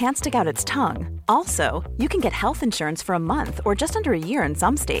crocodile can't stick out its tongue. Also, you can get health insurance for a month or just under a year in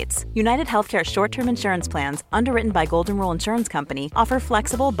some states. United Healthcare short-term insurance plans, underwritten by Golden Rule Insurance Company, offer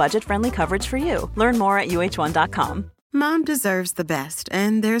flexible, budget-friendly coverage for you. Learn more at uh1.com. Mom deserves the best,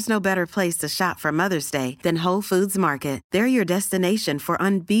 and there's no better place to shop for Mother's Day than Whole Foods Market. They're your destination for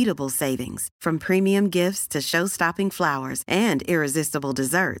unbeatable savings, from premium gifts to show-stopping flowers and irresistible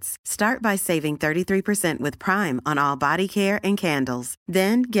desserts. Start by saving 33% with Prime on all body care and candles.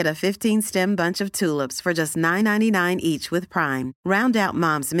 Then get a 15-stem bunch of tulips for just $9.99 each with Prime. Round out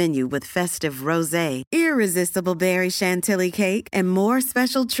Mom's menu with festive rosé, irresistible berry chantilly cake, and more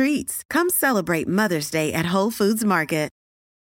special treats. Come celebrate Mother's Day at Whole Foods Market.